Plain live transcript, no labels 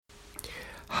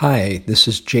Hi, this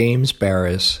is James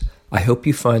Baraz. I hope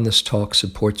you find this talk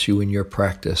supports you in your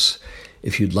practice.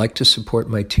 If you'd like to support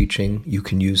my teaching, you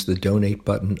can use the donate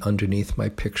button underneath my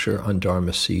picture on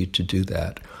Dharma Seed to do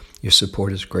that. Your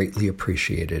support is greatly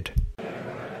appreciated.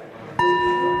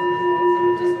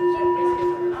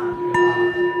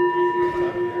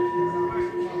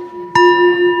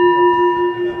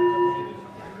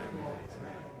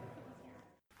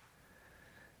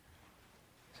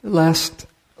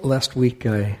 Last week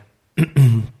I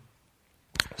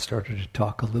started to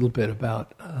talk a little bit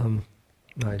about,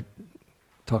 I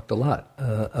talked a lot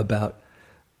about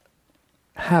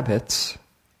habits,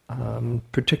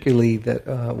 particularly that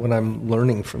when I'm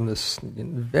learning from this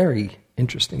very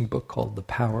interesting book called The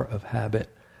Power of Habit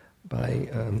by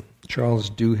Charles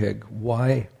Duhigg,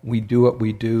 why we do what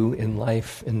we do in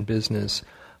life, in business,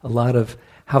 a lot of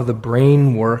how the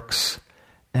brain works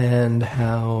and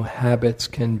how habits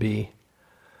can be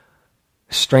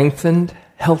strengthened,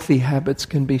 healthy habits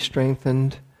can be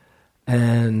strengthened,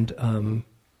 and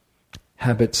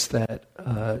habits that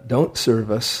don't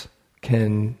serve us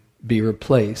can be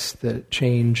replaced. That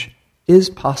change is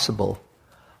possible,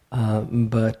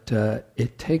 but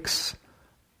it takes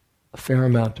a fair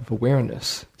amount of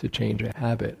awareness to change a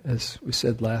habit. As we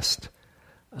said last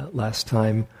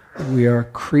time, we are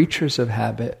creatures of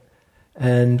habit,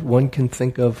 and one can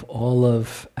think of all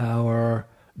of our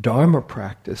Dharma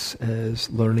practice as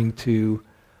learning to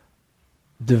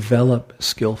develop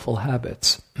skillful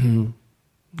habits.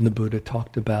 The Buddha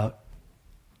talked about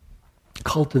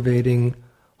cultivating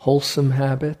wholesome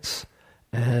habits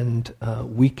and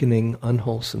weakening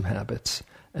unwholesome habits,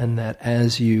 and that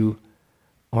as you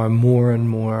are more and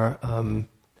more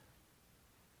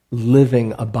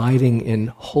abiding in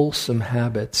wholesome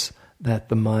habits, that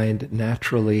the mind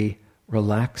naturally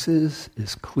relaxes,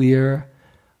 is clear,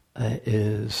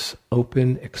 is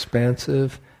open,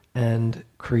 expansive, and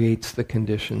creates the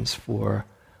conditions for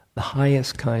the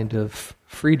highest kind of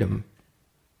freedom.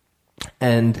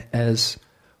 And as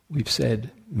we've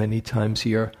said many times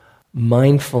here,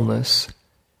 mindfulness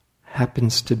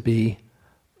happens to be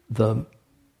the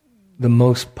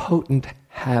most potent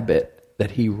habit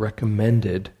that he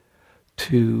recommended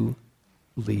to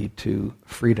lead to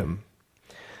freedom.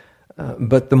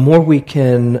 But the more we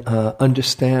can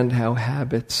understand how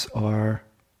habits are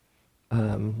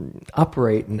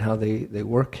operate and how they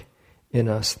work in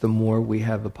us, the more we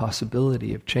have a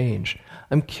possibility of change.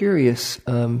 I'm curious,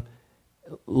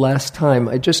 last time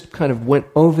I just kind of went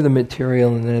over the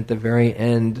material and then at the very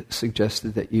end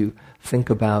suggested that you think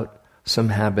about some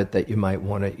habit that you might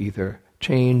want to either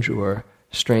change or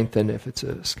strengthen if it's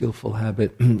a skillful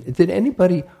habit. Did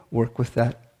anybody work with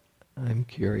that? I'm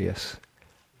curious.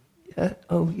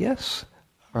 Oh, yes.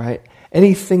 All right.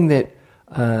 Anything that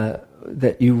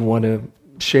you want to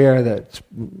share that's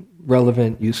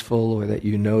relevant, useful, or that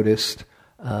you noticed,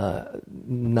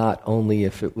 not only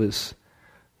if it was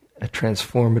a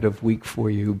transformative week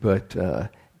for you, but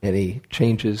any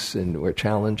changes or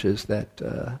challenges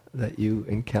that you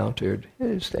encountered,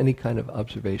 just any kind of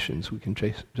observations. We can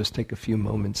just take a few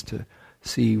moments to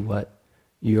see what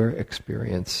your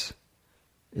experience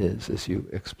is as you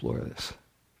explore this.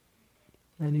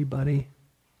 Anybody?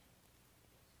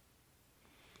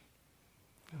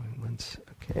 Going once,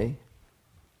 okay.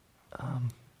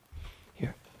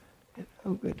 Here.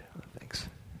 Oh, good. Oh, thanks.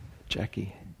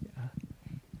 Jackie. Yeah.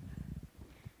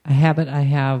 A habit I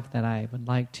have that I would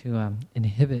like to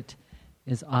inhibit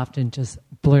is often just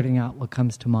blurting out what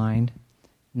comes to mind,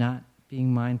 not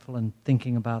being mindful and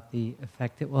thinking about the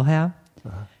effect it will have.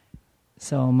 Uh-huh.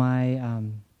 So my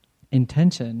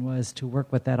intention was to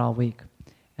work with that all week.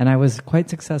 And I was quite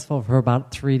successful for about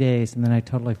 3 days, and then I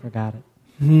totally forgot it.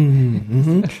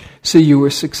 Mm-hmm. So you were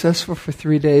successful for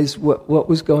 3 days. What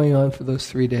was going on for those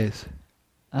 3 days?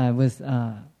 I was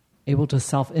able to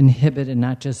self-inhibit and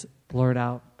not just blurt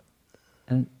out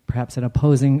and perhaps an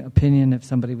opposing opinion if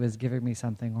somebody was giving me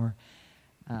something, or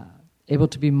able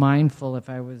to be mindful if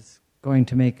I was going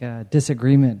to make a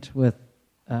disagreement with,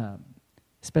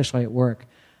 especially at work,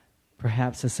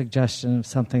 perhaps a suggestion of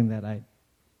something that I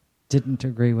didn't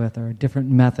agree with, or a different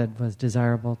method was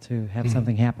desirable to have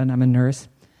something happen. I'm a nurse.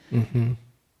 Mm-hmm.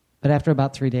 But after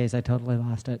about 3 days, I totally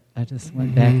lost it. I just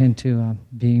went back into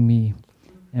being me.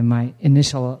 And my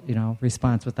initial,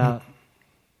 response without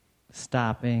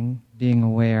stopping, being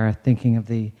aware, thinking of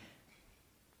the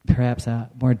perhaps a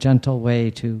more gentle way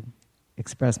to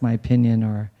express my opinion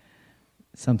or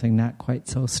something not quite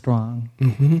so strong.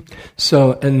 Mm-hmm.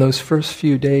 So in those first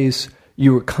few days,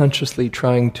 you were consciously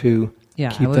trying to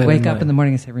I would wake up in the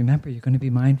morning and say, remember, you're going to be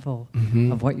mindful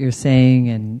of what you're saying,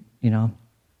 and,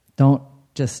 don't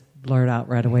just blurt out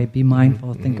right away. Be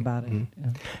mindful. Think about it.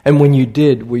 Yeah. And when you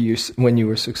did, when you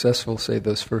were successful, say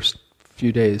those first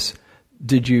few days,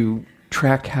 did you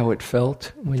track how it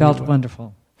felt? Felt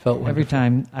wonderful. Felt wonderful. Every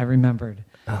time I remembered.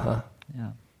 Uh-huh.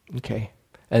 Yeah. Okay.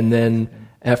 And then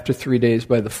after 3 days,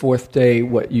 by the fourth day,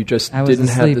 what you just I was didn't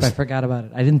asleep. have this... I forgot about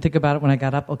it. I didn't think about it when I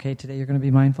got up. Okay, today you're going to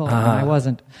be mindful. And I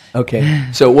wasn't. Okay.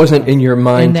 So it wasn't in your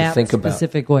mind to think about. In that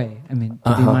specific way. I mean,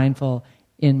 to be mindful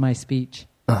in my speech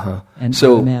and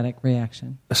So- automatic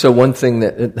reaction. So one thing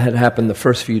that had happened the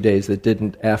first few days that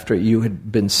didn't after, you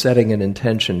had been setting an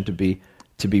intention to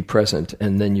be present,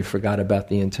 and then you forgot about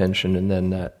the intention, and then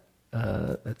that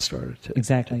started to...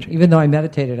 Exactly. to change. Even though I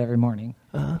meditated every morning,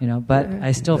 but Yeah,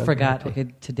 I still you forgot, meditate.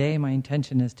 okay, today my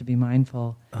intention is to be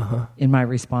mindful in my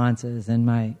responses and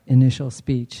my initial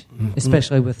speech,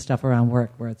 especially with stuff around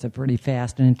work where it's a pretty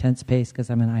fast and intense pace because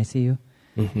I'm in ICU.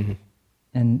 Mm-hmm.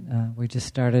 And we just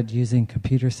started using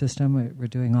computer system. We're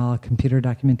doing all computer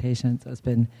documentation, so it's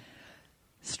been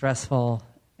stressful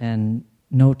and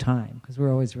no time because we're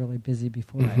always really busy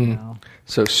before right now.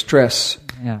 So stress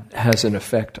Yeah. has an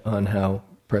effect on how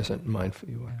present and mindful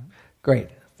you are. Yeah. Great,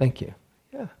 thank you.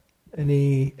 Yeah.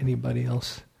 Anybody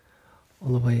else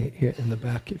all the way here in the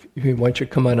back? If why don't you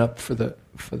come on up for the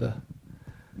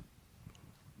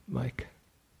mic?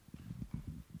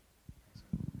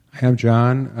 I'm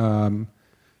John.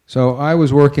 So I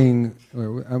was working.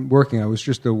 I was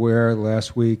just aware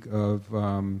last week of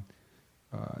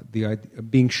the idea of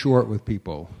being short with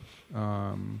people,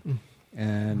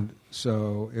 and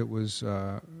so it was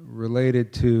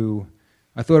related to.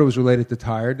 I thought it was related to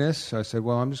tiredness. I said,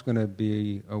 "Well, I'm just going to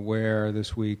be aware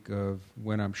this week of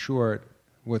when I'm short,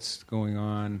 what's going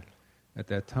on at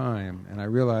that time." And I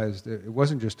realized that it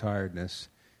wasn't just tiredness;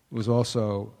 it was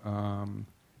also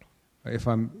if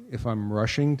I'm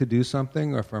rushing to do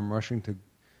something, or if I'm rushing to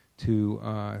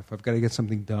if I've got to get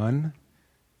something done,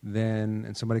 then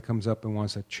and somebody comes up and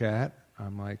wants to chat,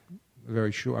 I'm like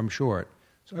I'm short.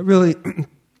 So I really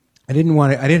I didn't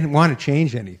want to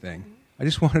change anything. I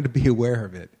just wanted to be aware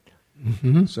of it.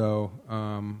 Mm-hmm. So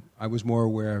I was more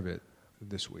aware of it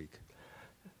this week.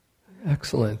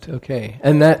 Excellent. Okay,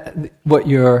 and that what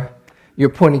you're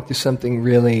pointing to something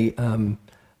really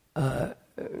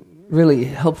really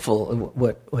helpful.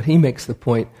 What he makes the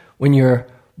point when you're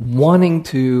wanting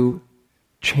to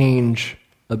change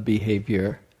a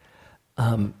behavior,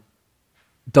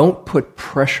 don't put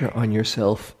pressure on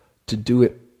yourself to do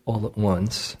it all at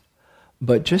once,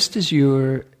 but just as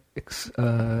you're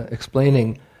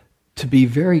explaining, to be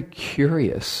very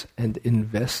curious and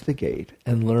investigate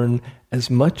and learn as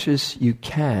much as you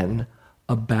can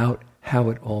about how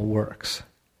it all works.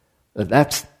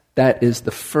 That is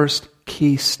the first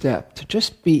key step, to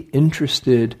just be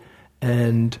interested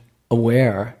and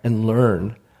aware and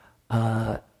learn.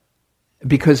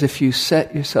 Because if you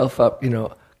set yourself up,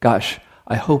 gosh,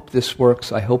 I hope this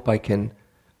works, I hope I can,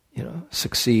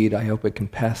 succeed, I hope I can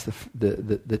pass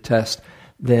the test,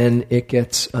 then it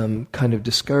gets kind of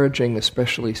discouraging,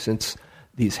 especially since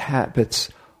these habits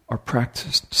are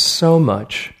practiced so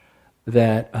much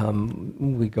that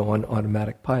we go on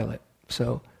automatic pilot.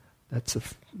 So that's a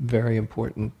very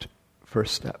important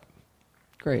first step.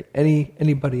 Great.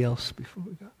 Anybody else before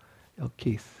we go? Oh,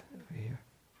 Keith, over here.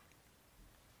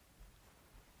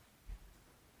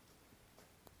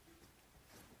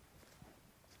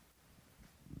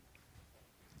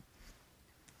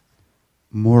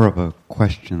 More of a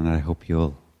question that I hope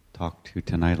you'll talk to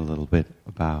tonight a little bit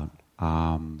about.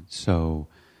 One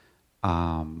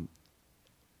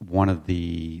of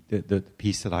the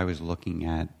piece that I was looking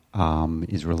at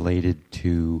is related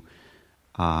to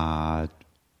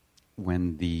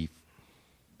when the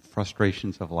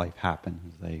frustrations of life happen,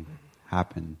 as they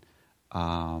happen.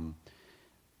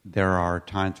 There are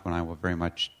times when I will very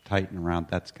much tighten around,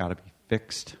 that's got to be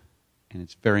fixed, and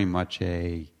it's very much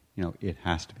it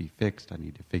has to be fixed, I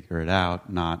need to figure it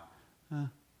out, not,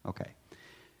 okay.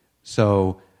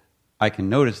 So I can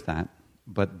notice that,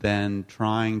 but then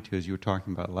trying to, as you were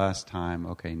talking about last time,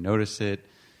 okay, notice it,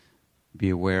 be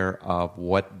aware of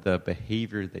what the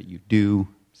behavior that you do,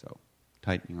 so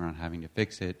tightening around having to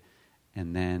fix it,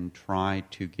 and then try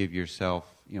to give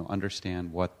yourself,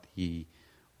 understand what the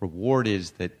reward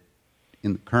is that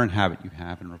in the current habit you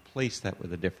have and replace that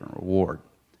with a different reward.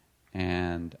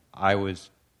 And I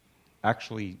was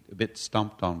actually a bit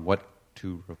stumped on what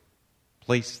to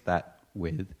replace that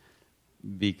with,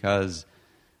 because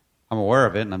I'm aware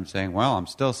of it and I'm saying, well, I'm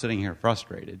still sitting here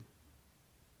frustrated.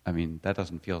 I mean, that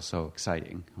doesn't feel so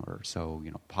exciting or so,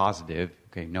 positive.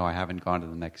 Okay, no, I haven't gone to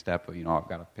the next step, but, I've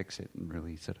got to fix it and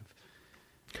really sort of...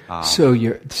 So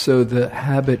the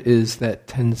habit is that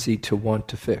tendency to want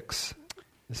to fix.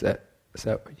 Is that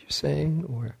what you're saying,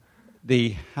 or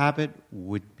The habit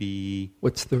would be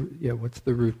what's the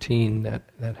routine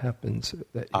that happens?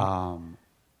 That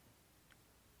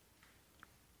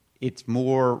it's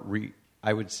more.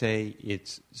 I would say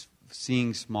it's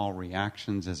seeing small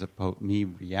reactions as opposed me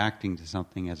reacting to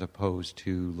something as opposed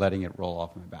to letting it roll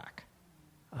off my back.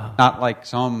 Not like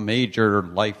some major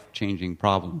life-changing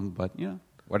problem, but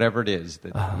whatever it is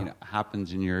that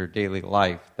happens in your daily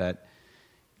life that.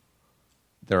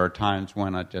 There are times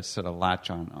when I just sort of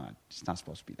latch on. Oh, it's not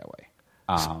supposed to be that way.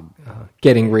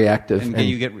 Getting reactive, and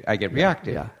I get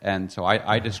reactive, and so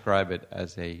I describe it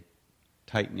as a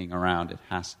tightening around. It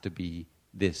has to be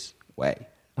this way,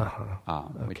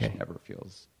 which never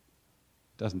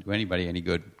doesn't do anybody any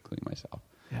good, including myself.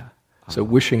 Yeah. So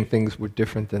wishing things were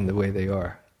different than the way they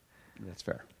are. That's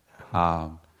fair.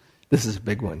 This is a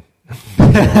big one.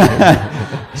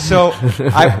 So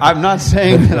I'm not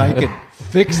saying that I could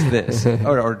fix this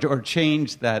or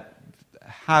change that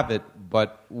habit,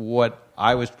 but what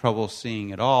I was trouble seeing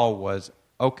it all was,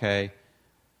 okay,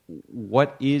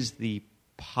 what is the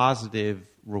positive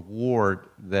reward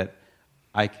that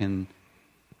I can...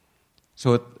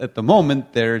 So at the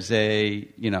moment, there's a,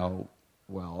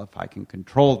 well, if I can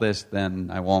control this,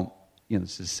 then I won't,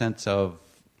 this is sense of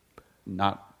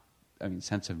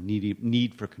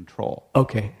need for control.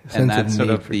 Okay. And that's sort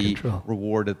of the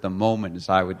reward at the moment, as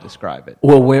I would describe it.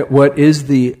 Well, what is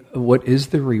the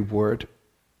reward?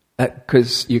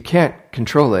 Because you can't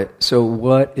control it. So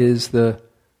what is the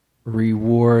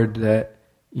reward that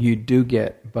you do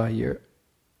get by your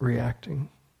reacting?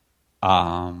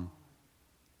 In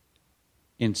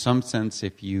some sense,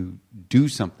 if you do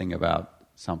something about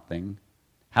something,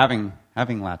 having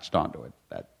latched onto it,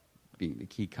 that being the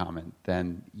key comment,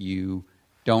 then you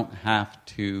don't have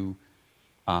to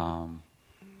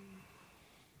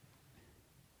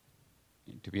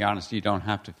be honest, you don't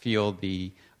have to feel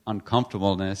the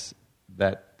uncomfortableness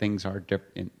that things are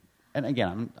different. And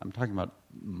again, I'm talking about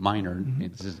minor. Mm-hmm.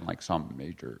 This isn't like some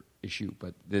major issue,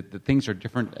 but the things are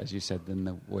different, as you said, than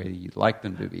the way you'd like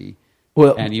them to be.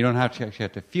 Well, and you don't have to actually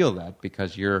have to feel that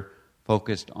because you're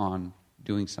focused on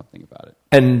doing something about it.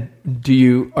 And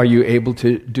are you able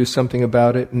to do something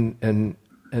about it and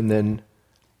then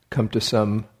come to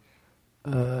some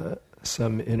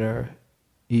inner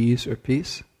ease or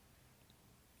peace?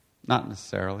 Not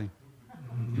necessarily.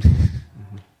 Mm-hmm.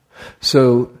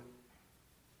 So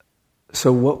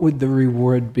what would the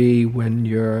reward be when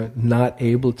you're not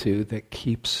able to,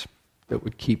 that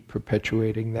would keep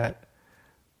perpetuating that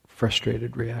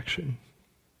frustrated reaction?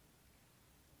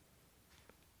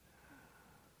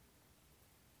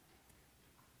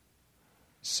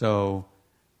 So,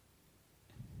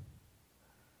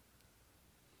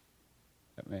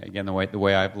 again, the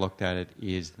way I've looked at it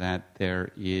is that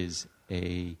there is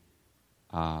a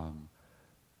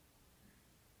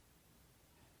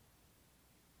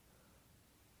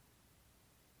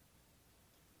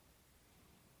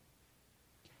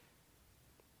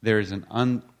there is an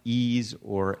unease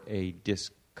or a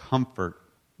discomfort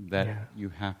that you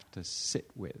have to sit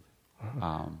with.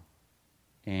 Uh-huh.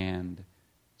 And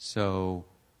so,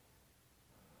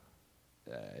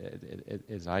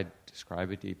 as I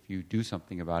describe it, if you do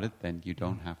something about it, then you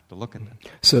don't have to look at that.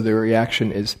 So the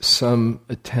reaction is some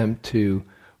attempt to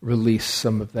release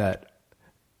some of that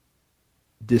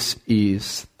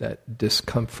dis-ease, that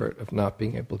discomfort of not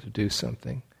being able to do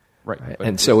something. Right.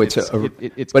 And so it doesn't work.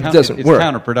 It's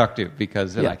counterproductive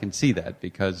because I can see that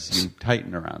because you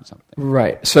tighten around something.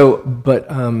 Right. So, but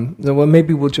well,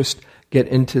 maybe we'll just get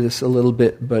into this a little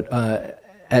bit. But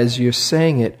as you're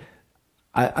saying it,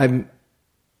 I'm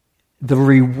the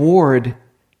reward,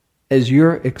 as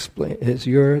you're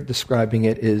describing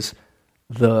it, is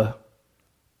the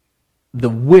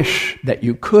wish that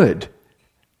you could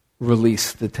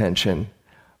release the tension,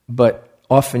 but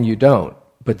often you don't.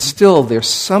 But still, there's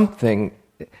some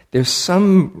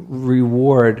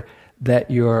reward that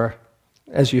you're,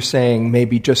 as you're saying,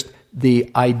 maybe just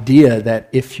the idea that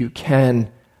if you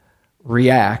can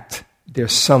react,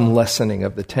 there's some lessening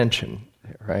of the tension,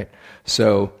 right?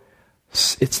 So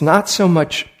it's not so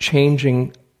much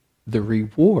changing the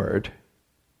reward,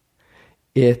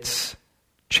 it's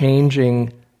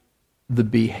changing the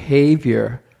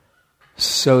behavior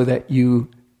so that you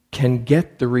can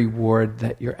get the reward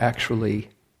that you're actually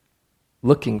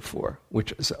looking for,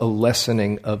 which is a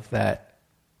lessening of that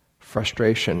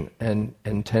frustration and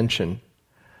tension.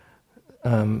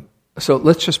 So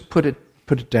let's just put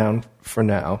it down for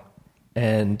now,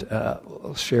 and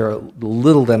I'll share a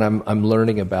little that I'm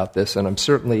learning about this. And I'm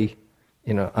certainly,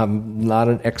 I'm not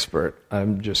an expert.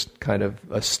 I'm just kind of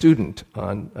a student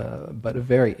but a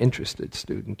very interested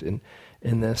student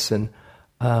in this, and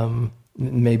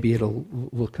maybe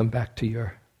we'll come back to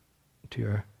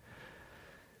your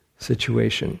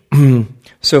situation.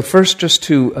 So first, just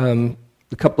to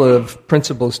a couple of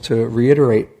principles to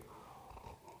reiterate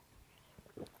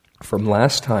from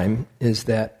last time is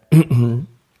that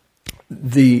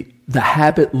the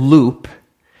habit loop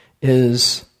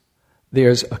is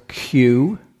there's a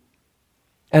cue,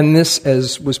 and this,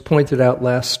 as was pointed out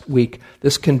last week,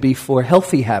 this can be for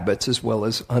healthy habits as well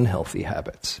as unhealthy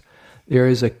habits. There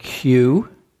is a cue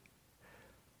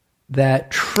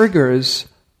that triggers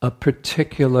a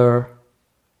particular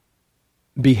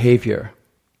behavior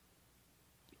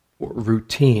or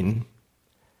routine.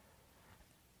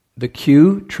 The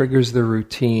cue triggers the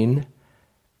routine,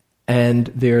 and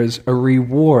there's a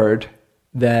reward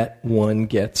that one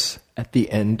gets at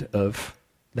the end of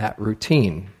that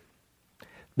routine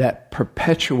that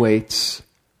perpetuates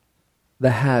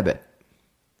the habit.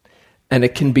 And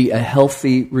it can be a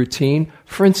healthy routine.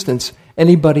 For instance,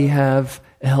 anybody have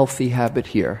a healthy habit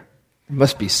here? There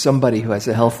must be somebody who has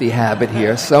a healthy habit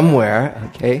here somewhere,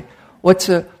 okay? What's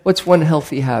one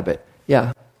healthy habit?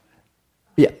 Yeah.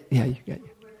 Yeah, you got it.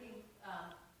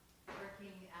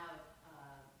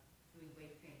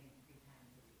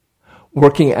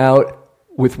 Working out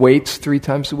with weights 3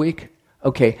 times a week?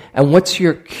 Okay. And what's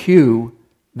your cue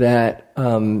that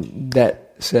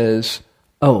that says,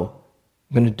 oh,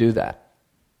 I'm going to do that?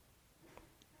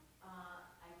 I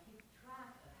keep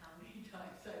track of how many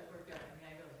times I've worked out. I mean,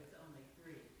 I know it's only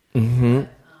 3. Mm-hmm.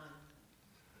 But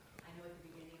I know at the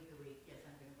beginning of the week, yes,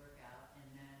 I'm going to work out. And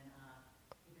then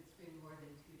if it's been more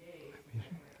than 2 days since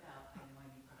I've worked out, I know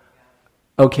I need to work out.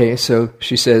 Okay, so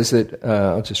she says that,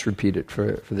 I'll just repeat it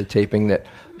for the taping, that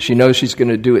she knows she's going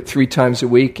to do it 3 times a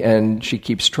week, and she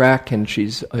keeps track, and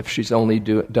if she's only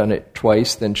done it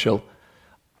twice, then she'll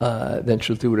do it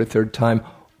a 3rd time.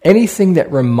 Anything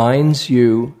that reminds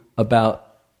you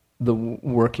about the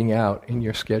working out in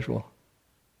your schedule?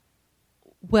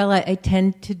 Well, I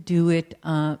tend to do it.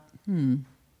 Well,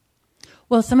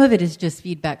 some of it is just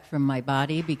feedback from my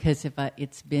body, because if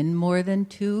it's been more than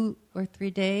 2 or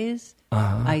 3 days,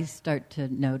 I start to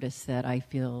notice that I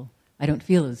don't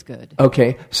feel as good.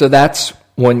 Okay, so that's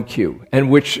one cue, and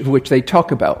which they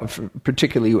talk about,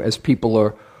 particularly as people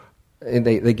are.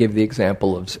 They give the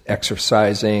example of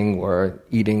exercising or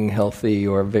eating healthy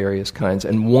or various kinds.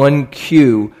 And one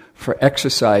cue for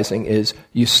exercising is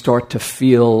you start to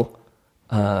feel,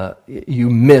 you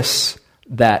miss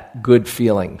that good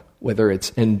feeling, whether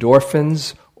it's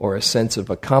endorphins or a sense of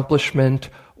accomplishment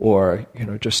or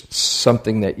just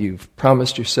something that you've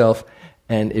promised yourself.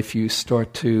 And if you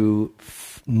start to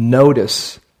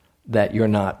notice that you're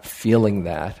not feeling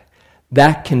that,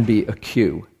 that can be a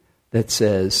cue that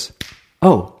says,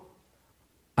 oh,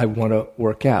 I want to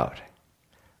work out,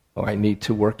 or I need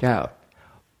to work out.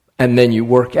 And then you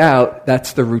work out,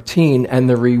 that's the routine, and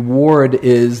the reward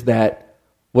is that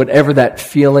whatever that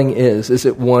feeling is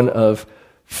it one of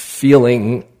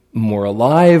feeling more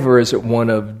alive, or is it one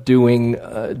of doing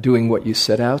what you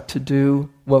set out to do?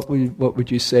 What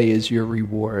would you say is your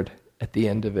reward at the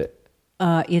end of it?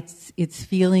 It's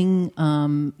feeling,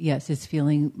 it's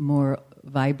feeling more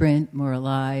vibrant, more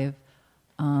alive,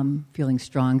 feeling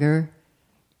stronger.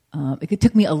 It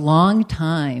took me a long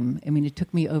time. I mean, it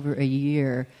took me over a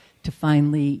year to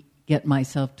finally get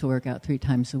myself to work out 3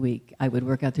 times a week. I would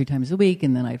work out 3 times a week,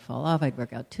 and then I'd fall off. I'd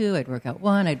work out 2. I'd work out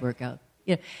 1. I'd work out.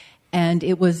 And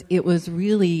it was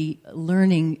really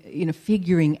learning,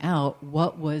 figuring out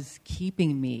what was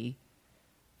keeping me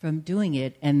from doing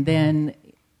it, and then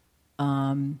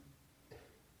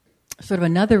sort of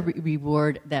another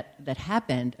reward that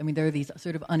happened. I mean, there are these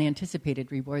sort of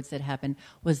unanticipated rewards that happened.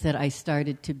 Was that I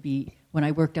started to be, when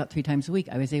I worked out 3 times a week,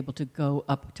 I was able to go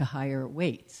up to higher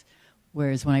weights.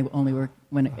 Whereas when I only worked,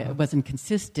 when it wasn't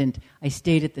consistent, I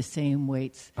stayed at the same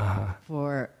weights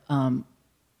for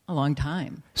a long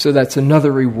time. So that's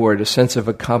another reward, a sense of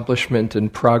accomplishment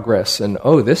and progress, and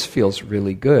this feels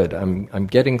really good. I'm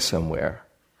getting somewhere,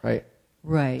 right?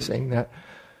 Right. Saying that.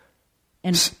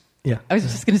 And yeah. I was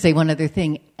just going to say one other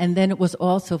thing, and then it was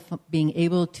also being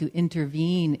able to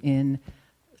intervene in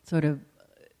sort of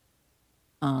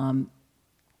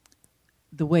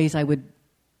the ways I would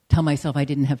tell myself I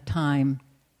didn't have time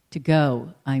to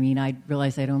go. I mean, I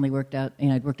realized I'd only worked out,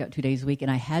 and I'd worked out 2 days a week,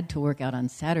 and I had to work out on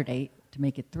Saturday to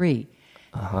make it 3.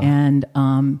 And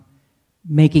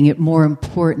making it more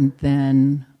important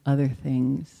than other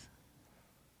things.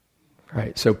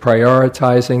 Right, so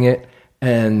prioritizing it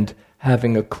and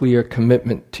having a clear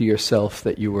commitment to yourself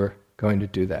that you were going to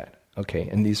do that. Okay,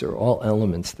 and these are all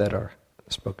elements that are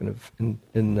spoken of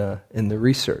in the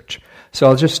research. So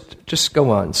I'll just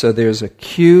go on. So there's a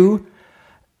cue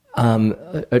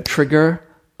a trigger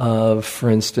of, for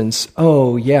instance,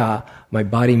 oh yeah, my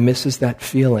body misses that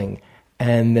feeling,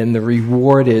 and then the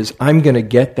reward is I'm going to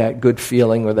get that good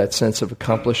feeling or that sense of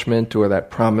accomplishment or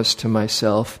that promise to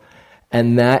myself,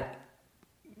 and that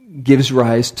gives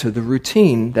rise to the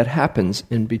routine that happens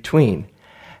in between.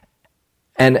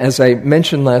 And as I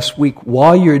mentioned last week,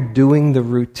 while you're doing the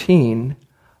routine,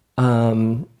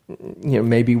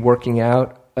 maybe working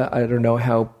out, I don't know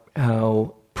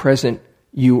how present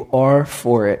you are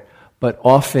for it, but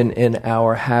often in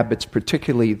our habits,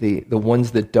 particularly the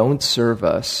ones that don't serve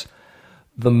us,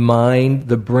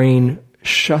 the brain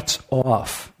shuts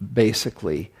off,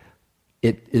 basically.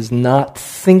 It is not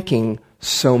thinking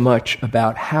so much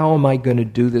about how am I going to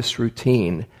do this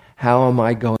routine? How am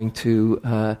I going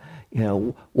to,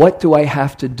 what do I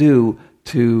have to do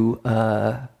to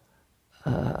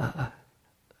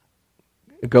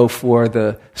go for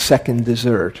the second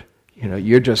dessert?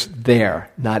 You're just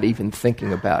there, not even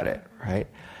thinking about it, right?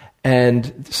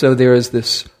 And so there is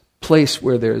this place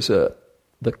where the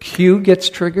cue gets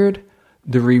triggered,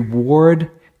 the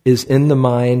reward is in the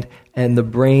mind, and the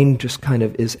brain just kind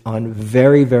of is on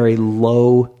very, very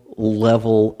low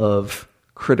level of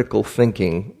critical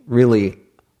thinking, really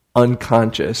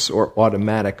unconscious or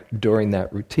automatic during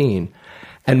that routine.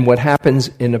 And what happens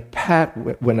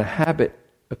when a habit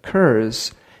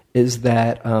occurs is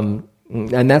that,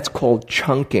 and that's called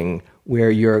chunking,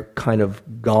 where you're kind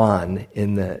of gone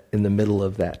in the middle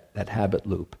of that habit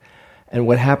loop. And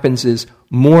what happens is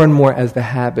more and more as the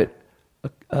habit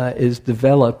is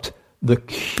developed, the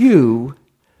cue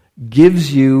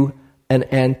gives you an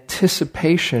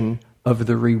anticipation of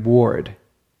the reward.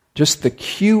 Just the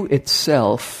cue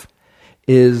itself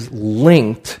is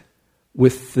linked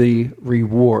with the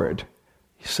reward.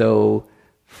 So,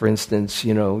 for instance,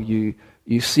 you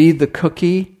see the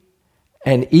cookie,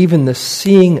 and even the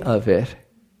seeing of it,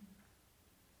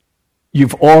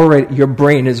 your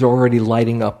brain is already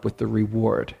lighting up with the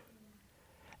reward.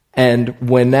 And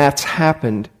when that's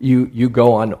happened, you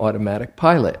go on automatic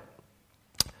pilot.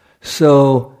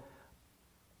 So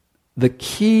the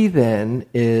key then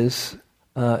is,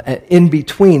 in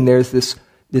between, there's this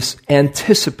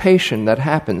anticipation that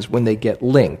happens when they get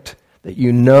linked, that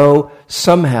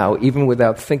somehow, even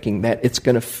without thinking, that it's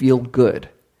going to feel good.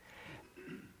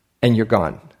 And you're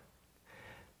gone.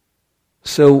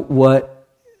 So what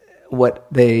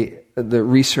the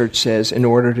research says, in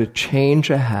order to change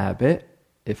a habit,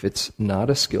 if it's not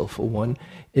a skillful one,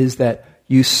 is that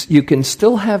you can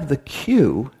still have the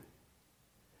cue.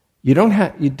 You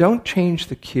don't change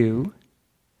the cue.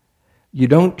 You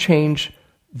don't change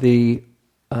the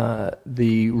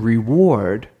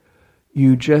reward.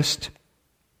 You just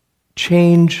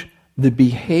change the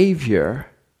behavior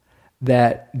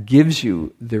that gives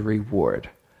you the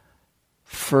reward.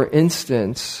 For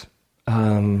instance,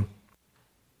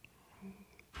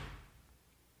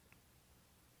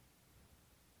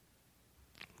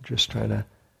 just trying to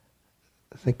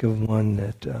think of one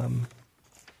that.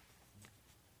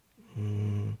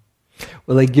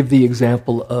 They give the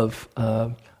example of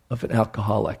an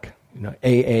alcoholic.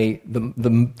 AA,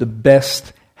 the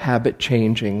best habit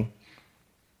changing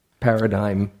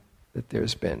paradigm that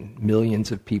there's been.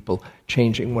 Millions of people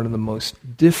changing one of the most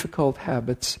difficult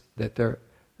habits that there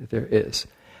is.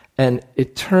 And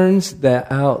it turns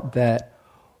out that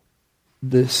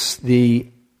the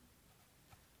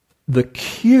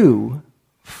cue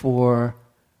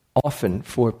often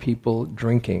for people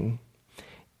drinking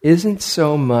isn't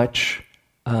so much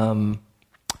that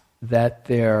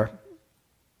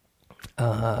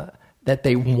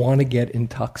they want to get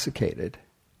intoxicated,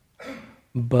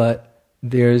 but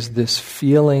there's this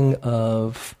feeling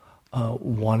of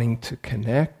wanting to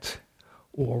connect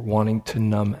or wanting to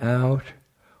numb out,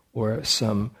 or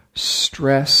some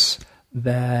stress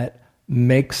that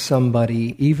makes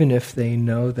somebody, even if they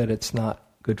know that it's not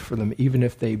good for them, even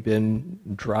if they've been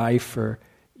dry for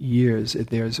years,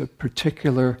 there's a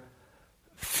particular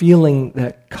feeling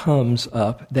that comes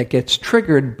up that gets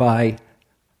triggered by,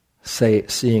 say,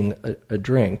 seeing a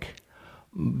drink,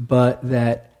 but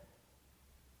that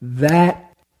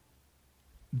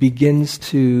begins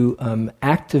to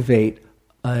activate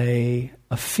a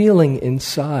feeling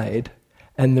inside,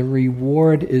 and the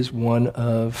reward is one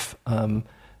of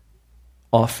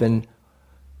often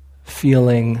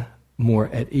feeling more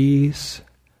at ease,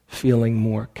 feeling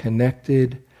more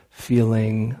connected,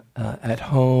 feeling at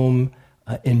home,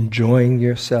 enjoying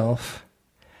yourself.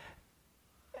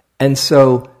 And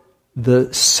so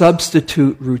the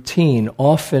substitute routine,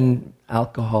 often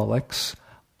alcoholics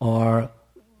are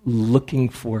looking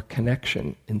for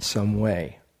connection in some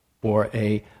way, or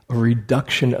a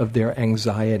reduction of their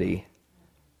anxiety.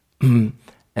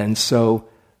 And so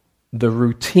the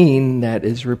routine that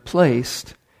is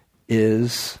replaced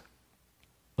is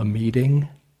a meeting,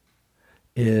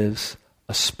 is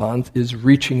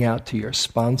reaching out to your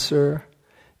sponsor,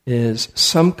 is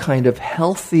some kind of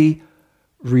healthy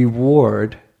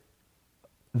reward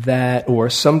or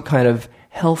some kind of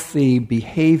healthy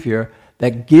behavior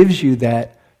that gives you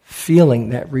that feeling,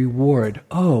 that reward.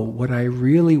 Oh, what I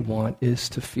really want is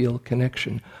to feel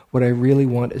connection. What I really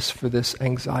want is for this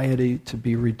anxiety to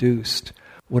be reduced.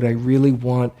 What I really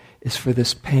want is for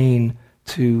this pain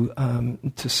to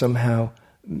somehow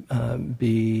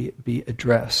be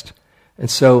addressed. And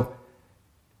so,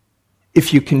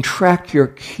 if you can track your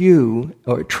cue,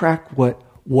 or track what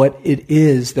it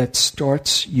is that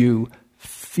starts you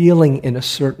feeling in a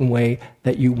certain way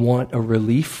that you want a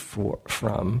relief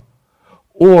from,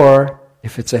 or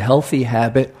if it's a healthy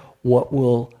habit, what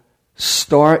will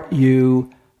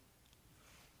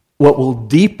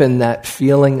deepen that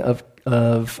feeling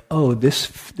of oh,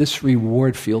 this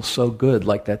reward feels so good,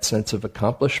 like that sense of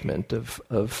accomplishment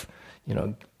of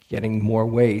getting more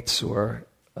weights, or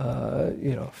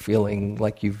feeling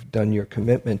like you've done your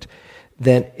commitment,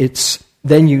 then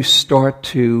you start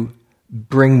to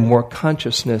bring more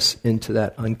consciousness into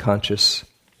that unconscious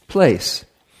place.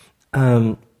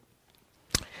 Let's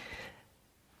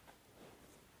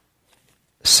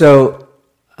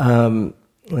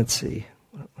see,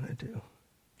 what I want to do.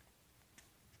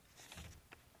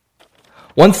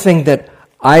 One thing that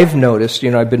I've noticed,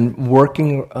 I've been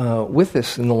working with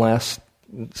this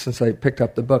since I picked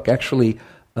up the book. Actually,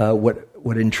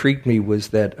 what intrigued me was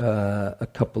that a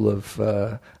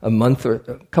month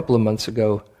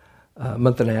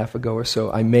and a half ago or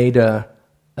so, I made an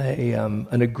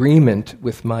agreement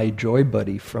with my Joy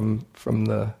buddy from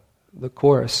the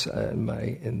course,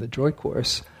 in the Joy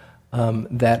course,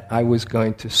 that I was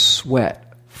going to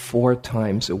sweat 4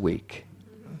 times a week.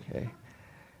 Okay,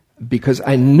 because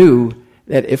I knew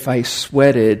that if I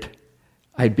sweated,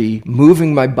 I'd be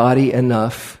moving my body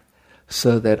enough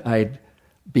so that I'd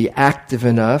be active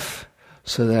enough,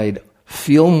 so that I'd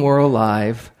feel more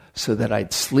alive, so that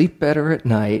I'd sleep better at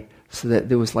night, so that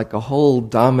there was like a whole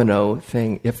domino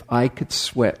thing if I could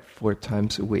sweat 4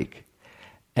 times a week.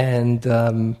 And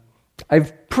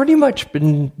I've pretty much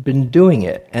been doing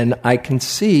it, and I can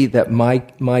see that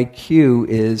my cue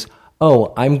is,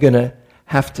 oh, I'm going to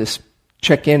have to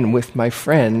check in with my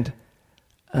friend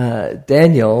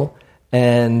Daniel,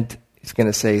 and he's going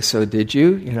to say, so did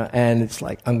you? And it's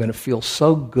like, I'm going to feel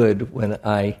so good when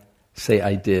I say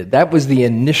I did. That was the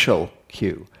initial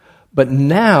cue. But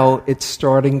now it's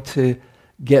starting to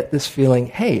get this feeling,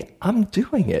 hey, I'm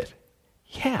doing it.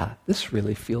 Yeah, this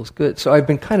really feels good. So I've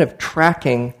been kind of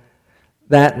tracking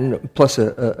that, and plus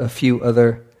a few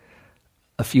other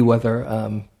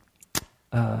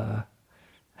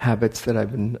habits that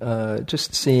I've been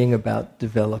just seeing about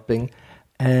developing.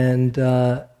 And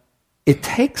it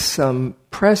takes some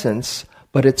presence,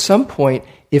 but at some point,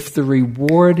 if the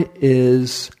reward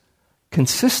is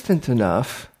consistent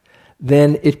enough,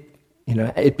 then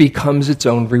it becomes its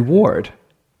own reward.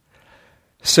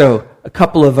 So a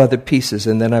couple of other pieces,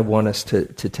 and then I want us to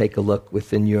take a look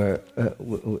within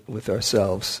with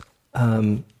ourselves.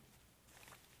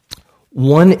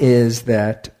 One is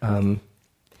that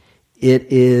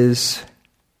it is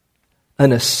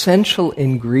an essential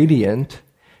ingredient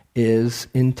is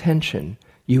intention.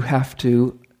 You have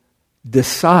to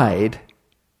decide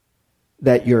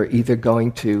that you're either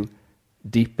going to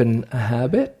deepen a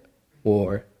habit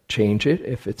or change it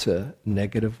if it's a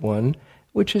negative one,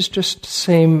 which is just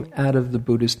same out of the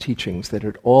Buddha's teachings, that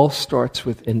it all starts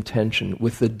with intention,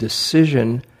 with the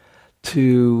decision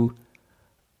to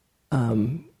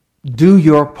do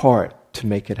your part to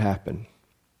make it happen.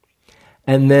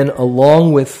 And then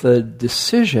along with the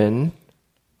decision,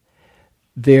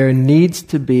 there needs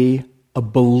to be a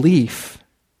belief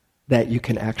that you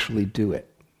can actually do it.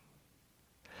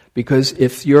 Because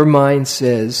if your mind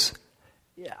says,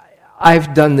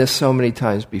 I've done this so many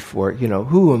times before,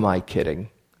 who am I kidding?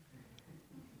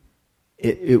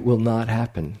 It will not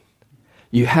happen.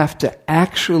 You have to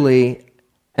actually,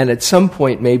 and at some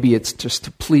point maybe it's just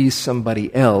to please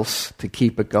somebody else to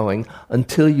keep it going,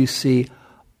 until you see,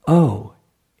 oh,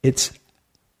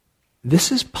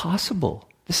 this is possible.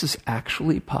 This is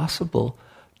actually possible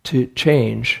to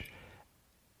change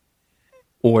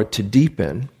or to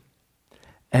deepen.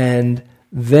 And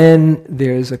then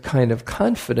there's a kind of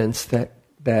confidence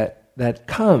that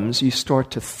comes. You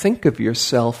start to think of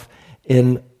yourself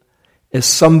as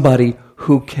somebody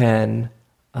who can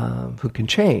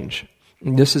change.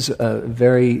 And this is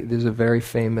there's a very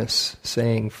famous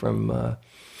saying from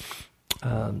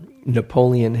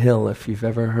Napoleon Hill, if you've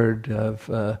ever heard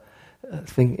of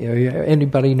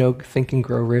anybody know Think and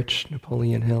Grow Rich,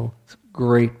 Napoleon Hill? It's a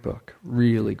great book,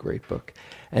 really great book.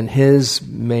 And his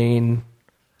main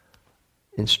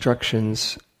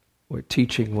instructions or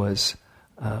teaching was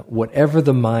whatever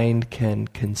the mind can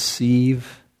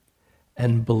conceive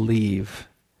and believe,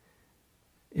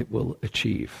 it will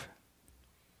achieve.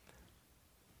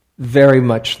 Very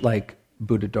much like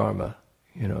Buddha Dharma.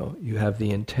 You have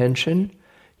the intention,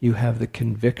 you have the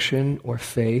conviction or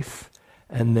faith,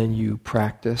 and then you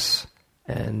practice,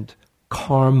 and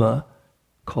karma,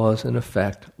 cause and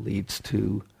effect, leads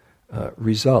to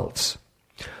results.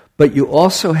 But you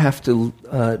also have to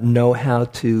know how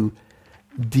to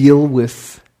deal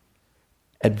with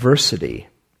adversity.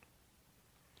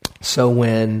 So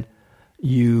when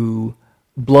you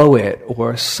blow it,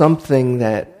 or something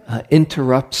that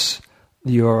interrupts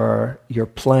your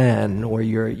plan, or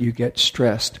you get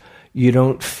stressed, you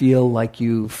don't feel like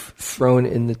you've thrown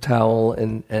in the towel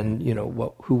and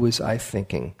who was I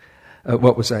thinking?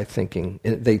 What was I thinking?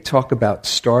 They talk about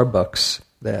Starbucks,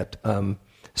 that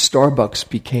Starbucks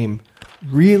became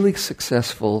really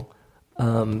successful.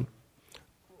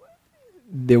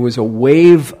 There was a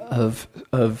wave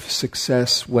of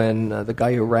success when the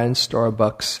guy who ran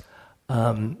Starbucks,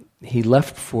 he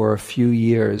left for a few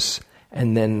years,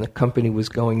 and then the company was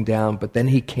going down, but then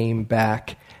he came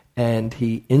back and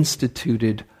he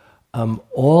instituted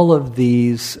all of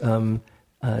these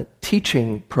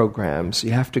teaching programs.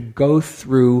 You have to go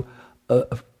through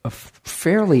a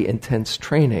fairly intense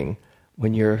training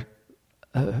when you're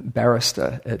a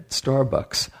barista at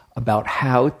Starbucks about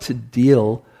how to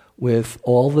deal with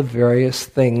all the various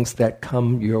things that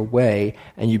come your way,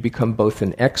 and you become both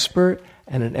an expert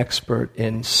and an expert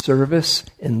in service,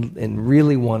 in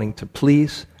really wanting to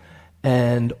please,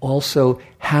 and also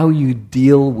how you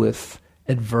deal with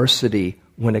adversity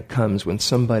when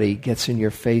somebody gets in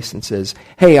your face and says,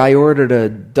 "Hey, I ordered a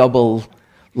double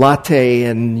latte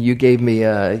and you gave me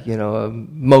a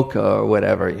mocha or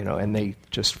whatever," and they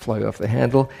just fly off the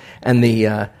handle. And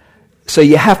so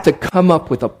you have to come up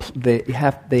with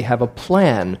they have a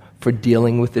plan for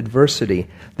dealing with adversity.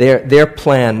 Their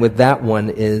plan with that one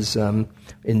is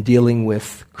in dealing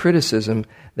with criticism.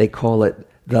 They call it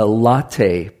the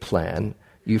latte plan.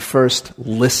 You first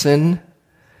listen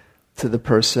to the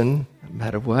person, no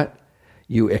matter what.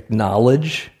 You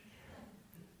acknowledge.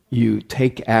 You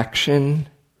take action.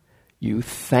 You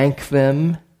thank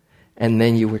them, and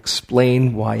then you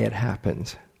explain why it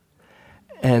happened.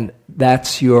 And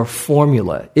that's your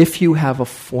formula. If you have a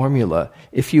formula,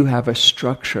 if you have a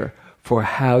structure for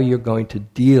how you're going to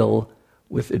deal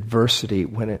with adversity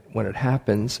when it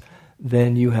happens,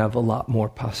 then you have a lot more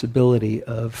possibility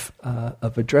of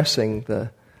addressing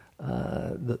the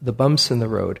bumps in the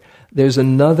road. There's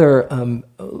another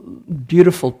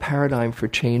beautiful paradigm for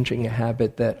changing a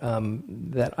habit that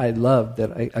I love,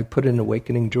 that I put in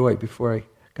Awakening Joy before I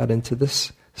got into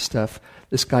this stuff.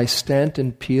 This guy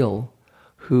Stanton Peele,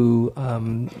 who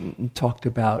talked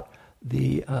about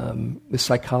the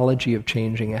psychology of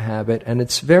changing a habit, and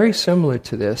it's very similar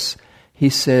to this. He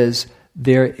says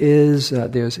he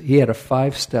had a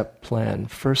 5-step plan.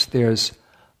 First, there's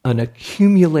an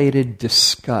accumulated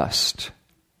disgust.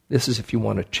 This is if you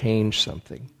want to change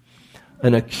something.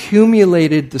 An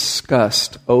accumulated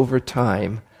disgust over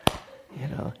time,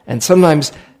 and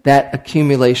sometimes that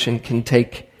accumulation can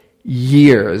take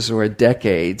years or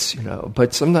decades,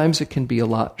 but sometimes it can be a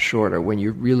lot shorter when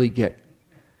you really get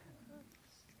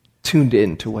tuned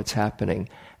in to what's happening.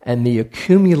 And the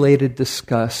accumulated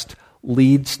disgust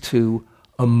leads to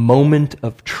a moment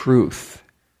of truth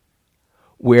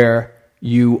where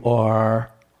you've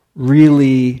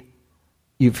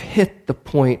hit the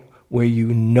point where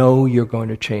you're going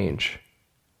to change.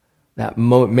 That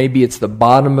maybe it's the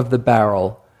bottom of the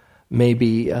barrel.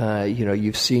 Maybe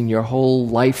you've seen your whole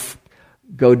life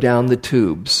go down the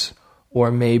tubes, or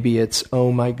maybe it's,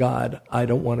 oh my God, I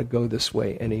don't want to go this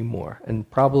way anymore. And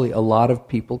probably a lot of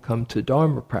people come to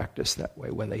Dharma practice that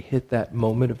way, when they hit that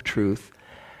moment of truth.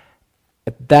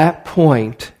 At that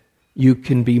point, you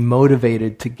can be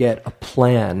motivated to get a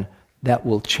plan that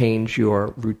will change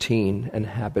your routine and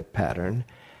habit pattern.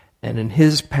 And in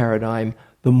his paradigm,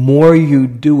 the more you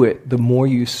do it, the more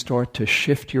you start to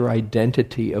shift your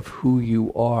identity of who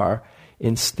you are,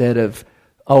 instead of,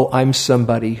 oh, I'm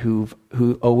somebody who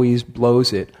always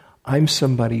blows it. I'm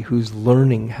somebody who's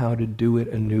learning how to do it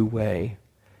a new way.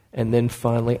 And then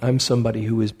finally, I'm somebody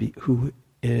who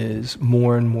is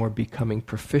more and more becoming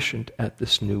proficient at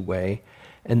this new way.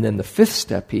 And then the 5th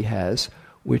step he has,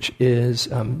 which is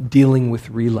dealing with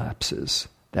relapses.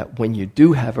 That when you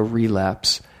do have a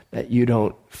relapse, that you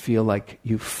don't feel like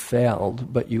you've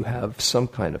failed, but you have some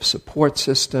kind of support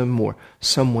system or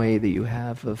some way that you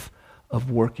have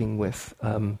of working with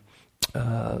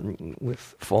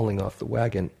falling off the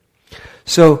wagon.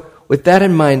 So with that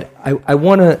in mind, I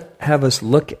want to have us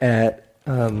look at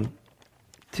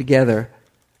together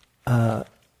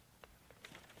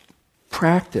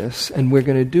practice, and we're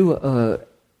going to do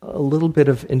a little bit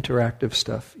of interactive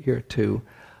stuff here too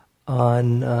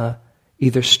on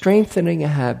either strengthening a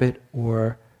habit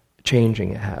or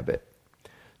changing a habit.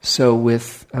 So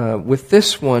with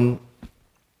this one,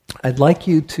 I'd like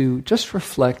you to just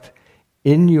reflect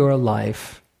in your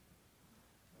life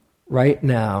right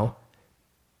now.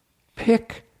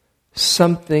 Pick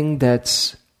something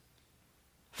that's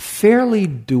fairly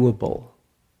doable.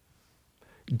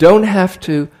 Don't have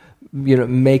to,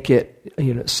 make it,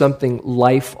 something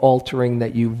life-altering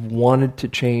that you've wanted to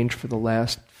change for the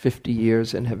last 50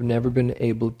 years and have never been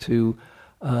able to.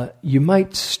 You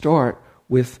might start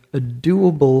with a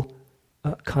doable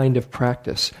kind of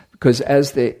practice, because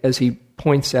as he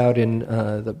points out in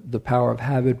the Power of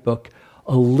Habit book,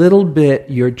 a little bit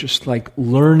you're just like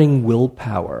learning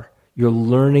willpower. You're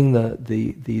learning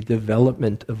the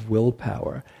development of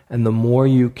willpower, and the more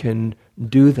you can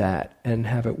do that and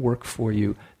have it work for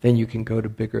you, then you can go to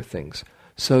bigger things.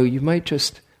 So you might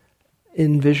just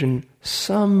envision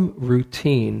some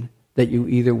routine that you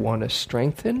either want to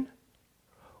strengthen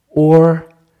or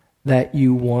that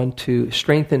you want to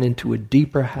strengthen into a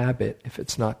deeper habit if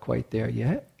it's not quite there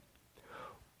yet,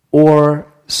 or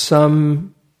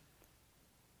some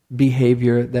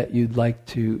behavior that you'd like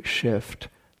to shift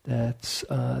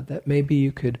that maybe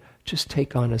you could just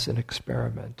take on as an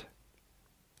experiment.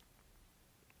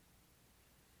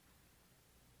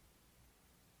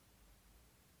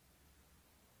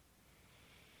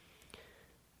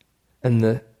 And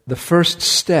the first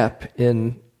step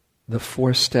in the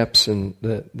 4 steps in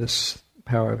this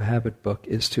Power of Habit book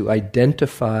is to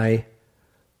identify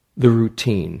the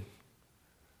routine.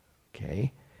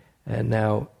 Okay? And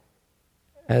now,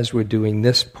 as we're doing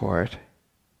this part,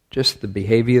 just the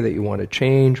behavior that you want to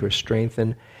change or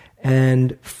strengthen,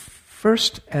 and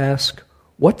first ask,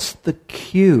 what's the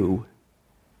cue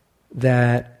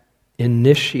that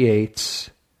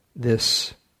initiates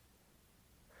this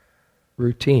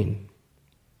routine?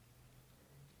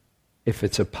 If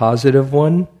it's a positive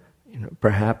one,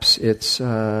 perhaps it's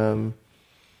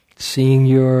seeing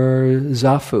your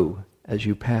zafu as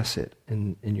you pass it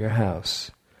in your house,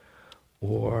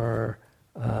 or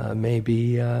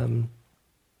maybe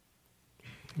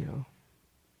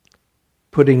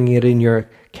putting it in your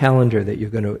calendar that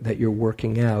you're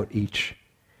working out each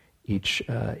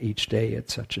day at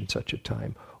such and such a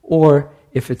time. Or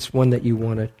if it's one that you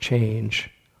want to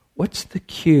change, what's the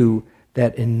cue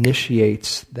that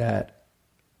initiates that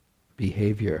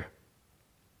behavior?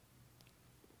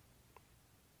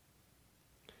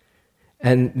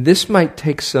 And this might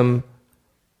take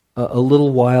a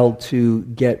little while to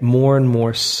get more and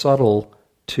more subtle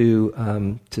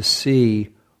to see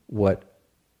what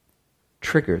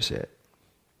triggers it.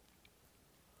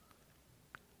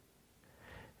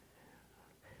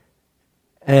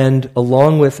 And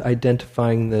along with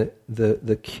identifying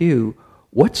the cue,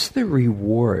 what's the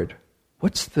reward?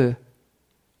 What's the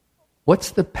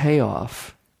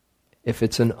payoff? If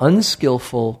it's an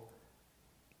unskillful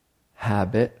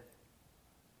habit,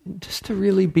 just to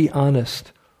really be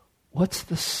honest, what's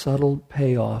the subtle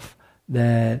payoff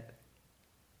that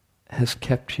has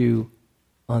kept you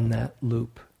on that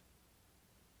loop?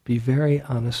 Be very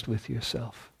honest with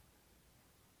yourself.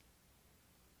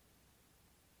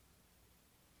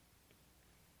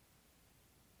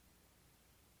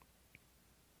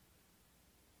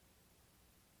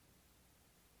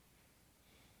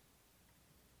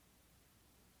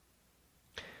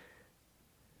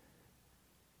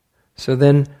 So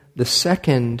then the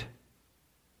second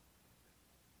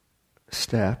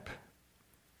step,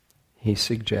 he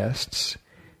suggests,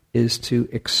 is to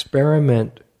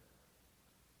experiment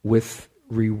with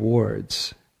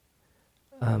rewards.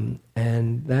 And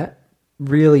that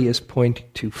really is pointing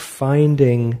to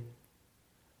finding,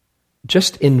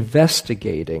 just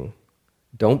investigating.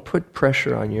 Don't put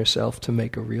pressure on yourself to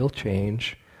make a real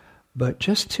change, but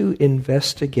just to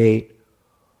investigate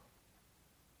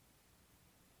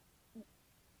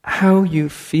how you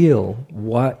feel,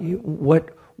 what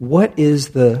is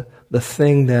the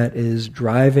thing that is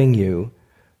driving you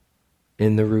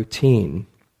in the routine.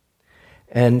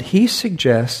 And he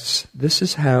suggests this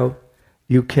is how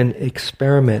you can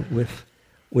experiment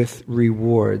with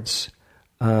rewards,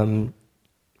 that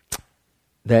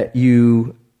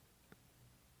you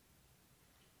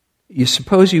you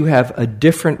suppose you have a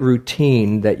different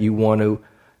routine that you want to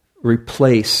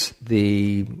replace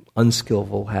the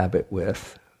unskillful habit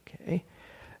with, okay?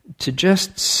 To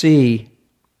just see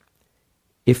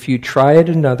if you try it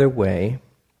another way,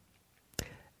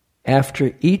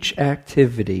 after each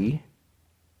activity,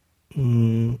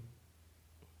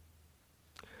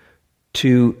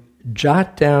 to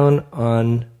jot down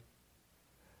on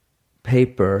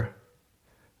paper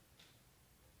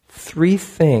 3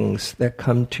 things that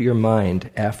come to your mind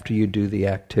after you do the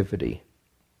activity.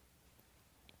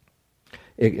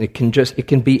 It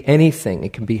can be anything.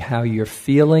 It can be how you're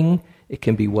feeling. It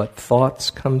can be what thoughts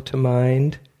come to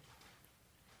mind.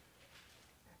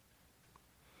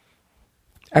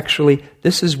 Actually,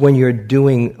 this is when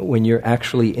you're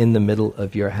actually in the middle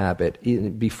of your habit,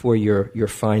 before you're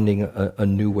finding a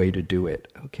new way to do it.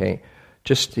 Okay,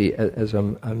 just as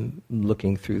I'm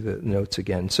looking through the notes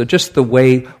again. So just the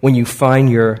way when you find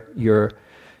you're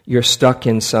stuck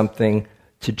in something,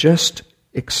 to just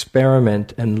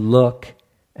experiment and look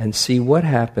and see what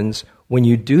happens when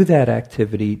you do that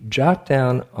activity. Jot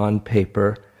down on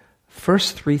paper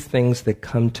first 3 things that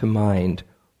come to mind,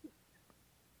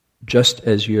 just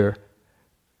as you're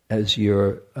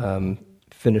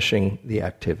finishing the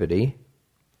activity.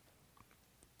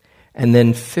 And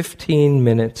then 15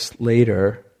 minutes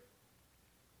later,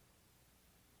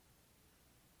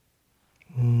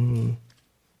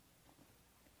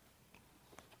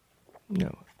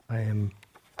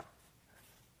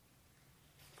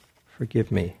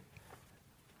 forgive me,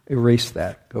 erase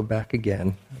that, go back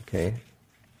again, okay?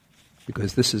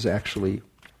 Because this is actually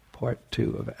part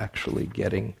 2 of actually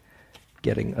getting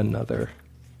another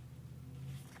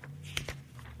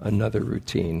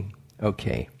routine.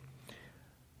 Okay.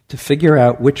 To figure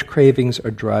out which cravings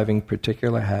are driving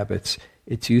particular habits,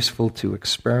 it's useful to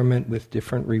experiment with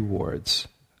different rewards.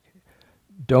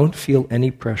 Don't feel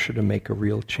any pressure to make a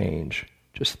real change.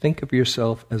 Just think of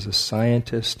yourself as a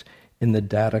scientist in the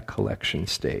data collection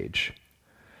stage.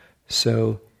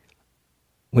 So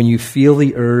when you feel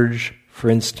the urge, for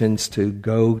instance, to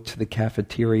go to the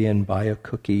cafeteria and buy a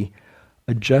cookie,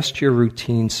 adjust your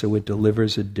routine so it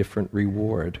delivers a different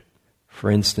reward. For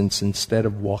instance, instead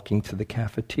of walking to the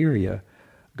cafeteria,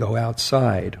 go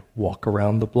outside, walk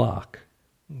around the block,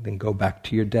 then go back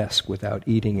to your desk without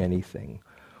eating anything.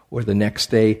 Or the next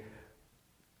day,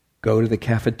 go to the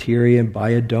cafeteria and buy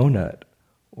a donut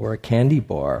or a candy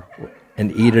bar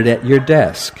and eat it at your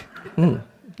desk.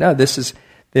 Now,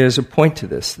 there's a point to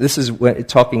this. This is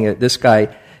this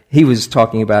guy. He was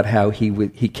talking about how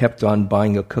he kept on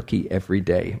buying a cookie every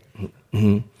day.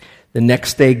 The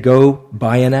next day, go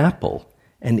buy an apple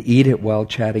and eat it while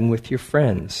chatting with your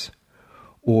friends.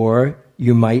 Or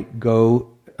you might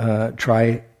go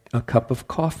try a cup of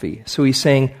coffee. So he's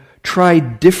saying, try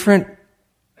different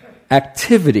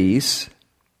activities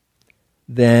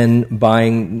than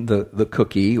buying the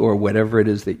cookie or whatever it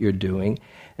is that you're doing.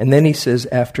 And then he says,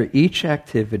 after each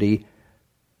activity,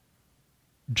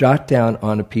 jot down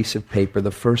on a piece of paper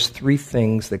the first 3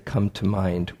 things that come to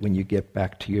mind when you get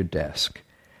back to your desk.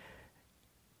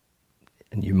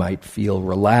 And you might feel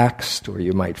relaxed, or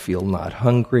you might feel not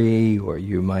hungry, or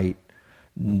you might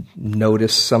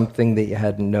notice something that you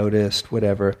hadn't noticed,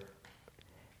 whatever.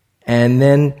 And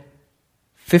then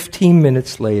 15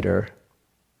 minutes later,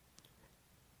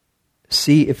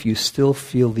 see if you still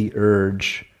feel the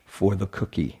urge for the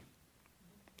cookie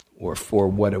or for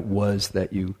what it was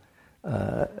that you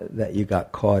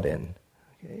got caught in.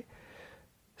 Okay?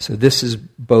 So this is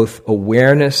both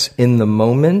awareness in the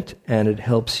moment, and it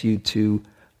helps you to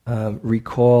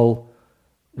recall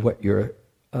what you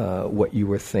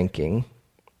were thinking.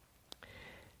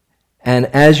 And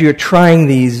as you're trying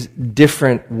these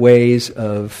different ways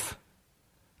of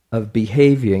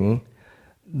behaving,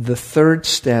 the third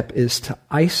step is to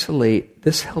isolate.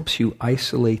 This helps you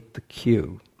isolate the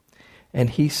cue. And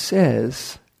he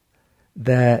says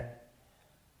that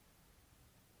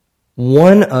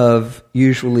one of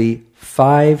usually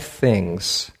 5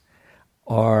 things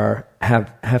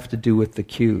have to do with the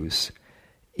cues.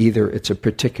 Either it's a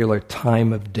particular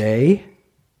time of day,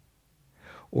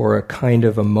 or a kind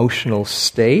of emotional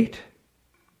state,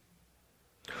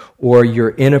 or you're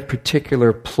in a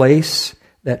particular place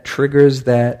that triggers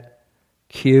that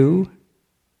cue,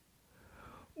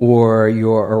 or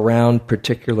you're around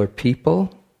particular people,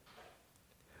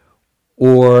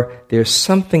 or there's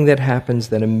something that happens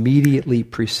that immediately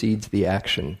precedes the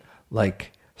action,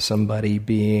 like somebody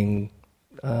being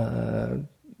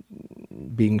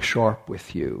sharp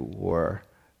with you, or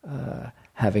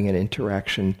having an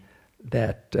interaction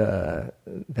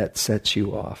that sets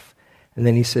you off. And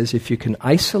then he says, if you can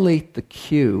isolate the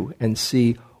cue and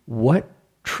see what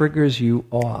triggers you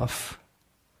off,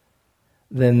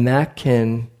 then that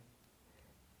can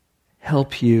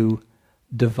help you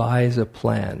devise a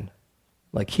plan.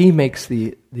 Like he makes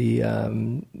he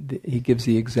gives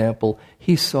the example.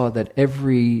 He saw that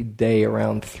every day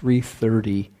around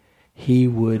 3:30, he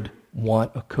would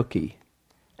want a cookie,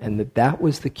 and that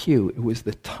was the cue. It was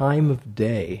the time of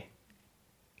day,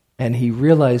 and he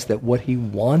realized that what he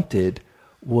wanted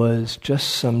was just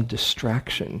some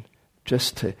distraction,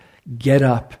 just to get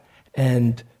up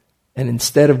and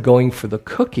instead of going for the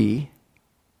cookie,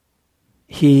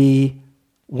 he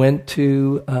went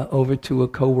over to a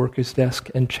coworker's desk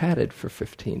and chatted for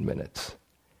 15 minutes.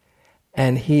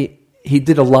 And he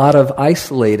did a lot of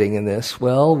isolating in this.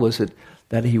 Well, was it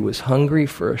that he was hungry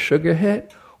for a sugar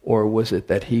hit, or was it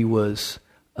that he was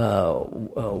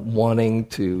wanting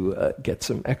to get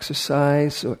some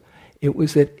exercise? Or it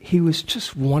was that he was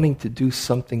just wanting to do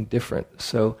something different.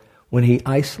 So when he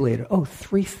isolated,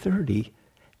 3:30,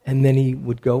 and then he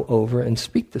would go over and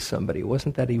speak to somebody. It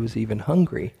wasn't that he was even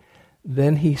hungry.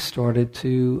 Then he started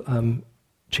to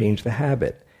change the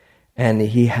habit, and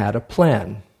he had a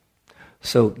plan.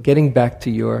 So getting back to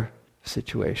your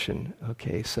situation,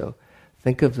 okay, so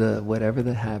think of whatever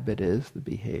the habit is, the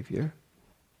behavior,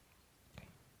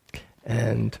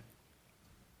 and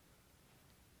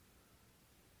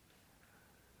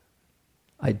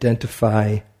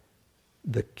identify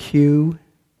the cue,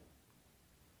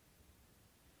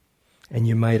 and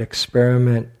you might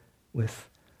experiment with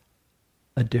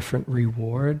a different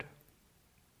reward.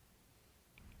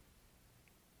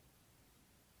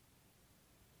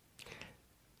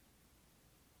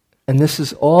 And this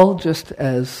is all just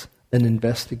as an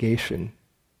investigation.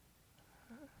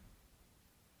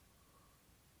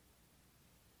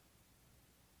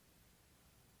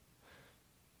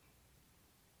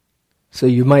 So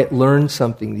you might learn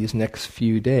something these next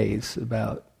few days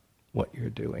about what you're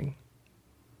doing.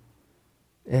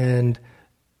 And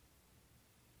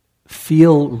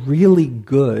feel really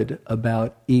good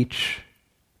about each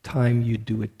time you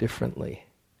do it differently.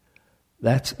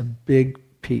 That's a big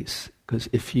piece, because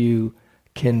if you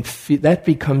can feel, that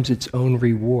becomes its own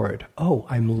reward. Oh,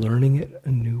 I'm learning it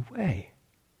a new way.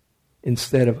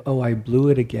 Instead of, I blew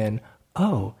it again.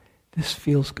 Oh, this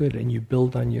feels good, and you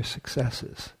build on your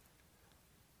successes.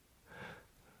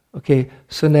 Okay,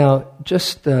 so now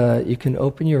just you can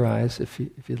open your eyes if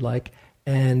you'd like,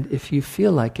 and if you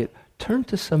feel like it, turn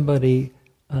to somebody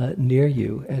near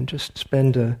you and just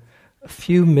spend a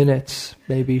few minutes,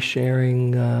 maybe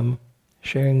sharing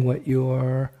what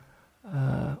your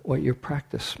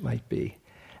practice might be.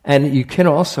 And you can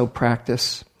also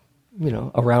practice,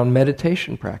 around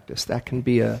meditation practice. That can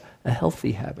be a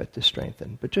healthy habit to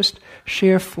strengthen. But just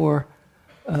share for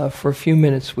a few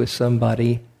minutes with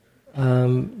somebody,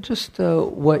 just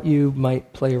what you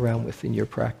might play around with in your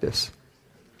practice.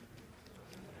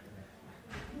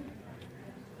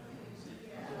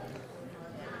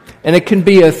 And it can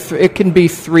be it can be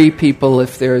 3 people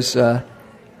if there's not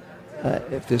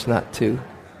 2.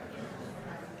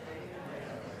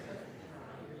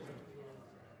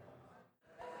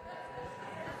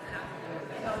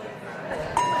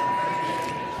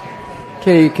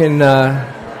 Okay, you can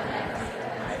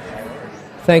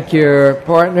thank your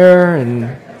partner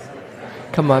and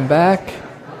come on back.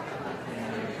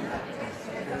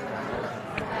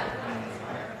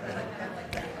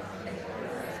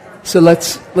 So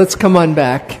let's come on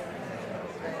back.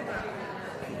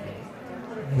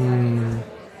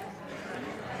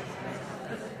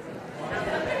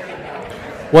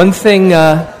 One thing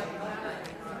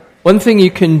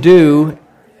you can do,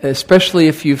 especially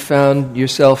if you found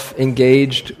yourself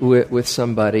engaged with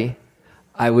somebody,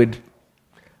 I would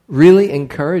really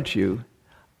encourage you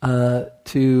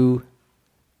to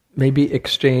maybe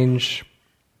exchange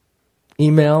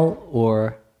email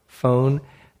or phone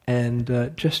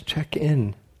and just check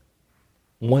in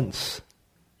once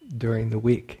during the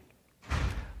week.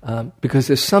 Because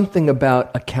there's something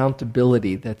about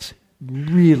accountability that's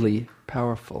really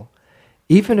powerful.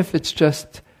 Even if it's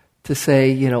just to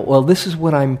say, this is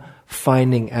what I'm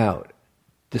finding out.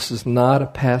 This is not a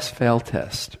pass-fail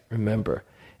test, remember.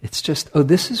 It's just,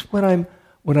 this is what I'm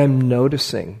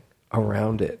noticing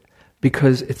around it.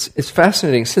 Because it's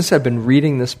fascinating. Since I've been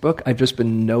reading this book, I've just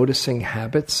been noticing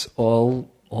habits all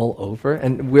over,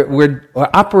 and we're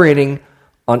operating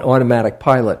on automatic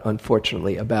pilot,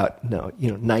 unfortunately, about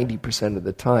 90% of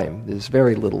the time. There's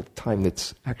very little time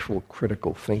that's actual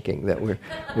critical thinking that we're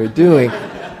doing.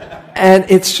 And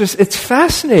it's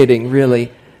fascinating,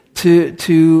 really, to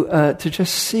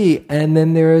just see. And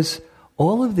then there's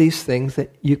all of these things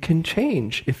that you can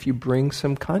change if you bring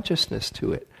some consciousness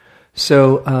to it.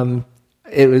 So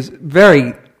it was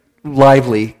very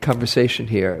lively conversation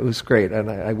here. It was great, and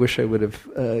I wish I would have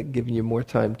given you more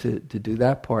time to do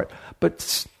that part.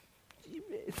 But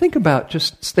think about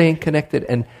just staying connected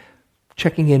and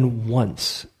checking in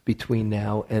once between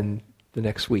now and the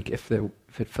next week, if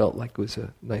it felt like it was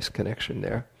a nice connection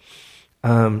there.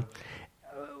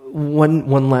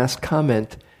 One last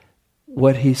comment.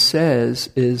 What he says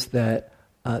is that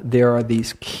there are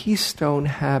these keystone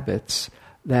habits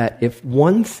that if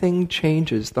one thing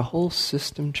changes, the whole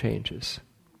system changes.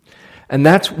 And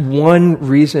that's one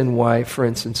reason why, for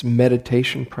instance,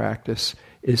 meditation practice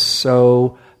is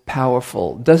so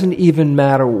powerful. It doesn't even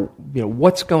matter,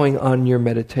 what's going on in your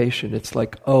meditation. It's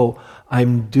like, oh,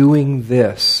 I'm doing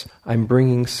this. I'm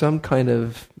bringing some kind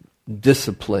of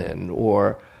discipline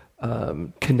or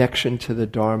connection to the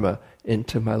Dharma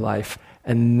into my life.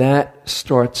 And that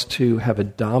starts to have a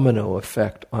domino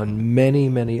effect on many,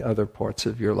 many other parts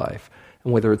of your life.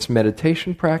 And whether it's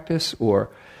meditation practice or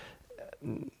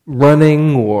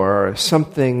running or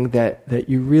something that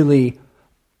you really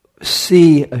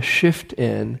see a shift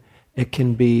in, it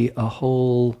can be a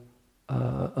whole,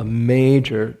 a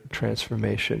major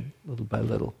transformation, little by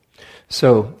little.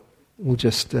 So we'll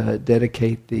just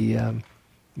dedicate the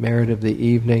merit of the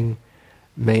evening.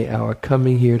 May our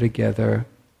coming here together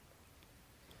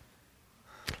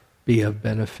be of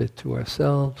benefit to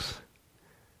ourselves,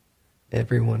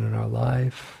 everyone in our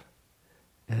life,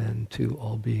 and to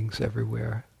all beings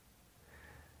everywhere.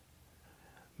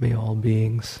 May all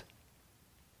beings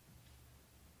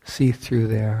see through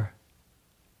their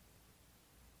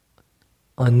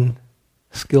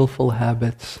unskillful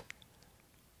habits,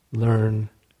 learn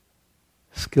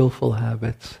skillful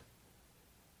habits,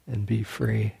 and be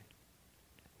free.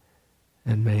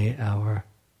 And may our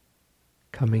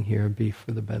coming here be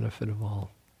for the benefit of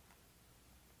all.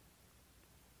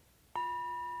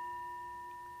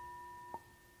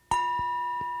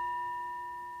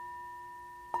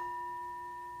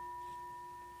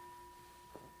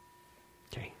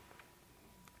 Okay.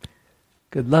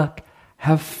 Good luck.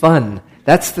 Have fun.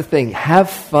 That's the thing. Have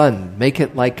fun. Make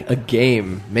it like a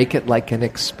game. Make it like an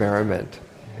experiment.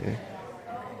 Okay.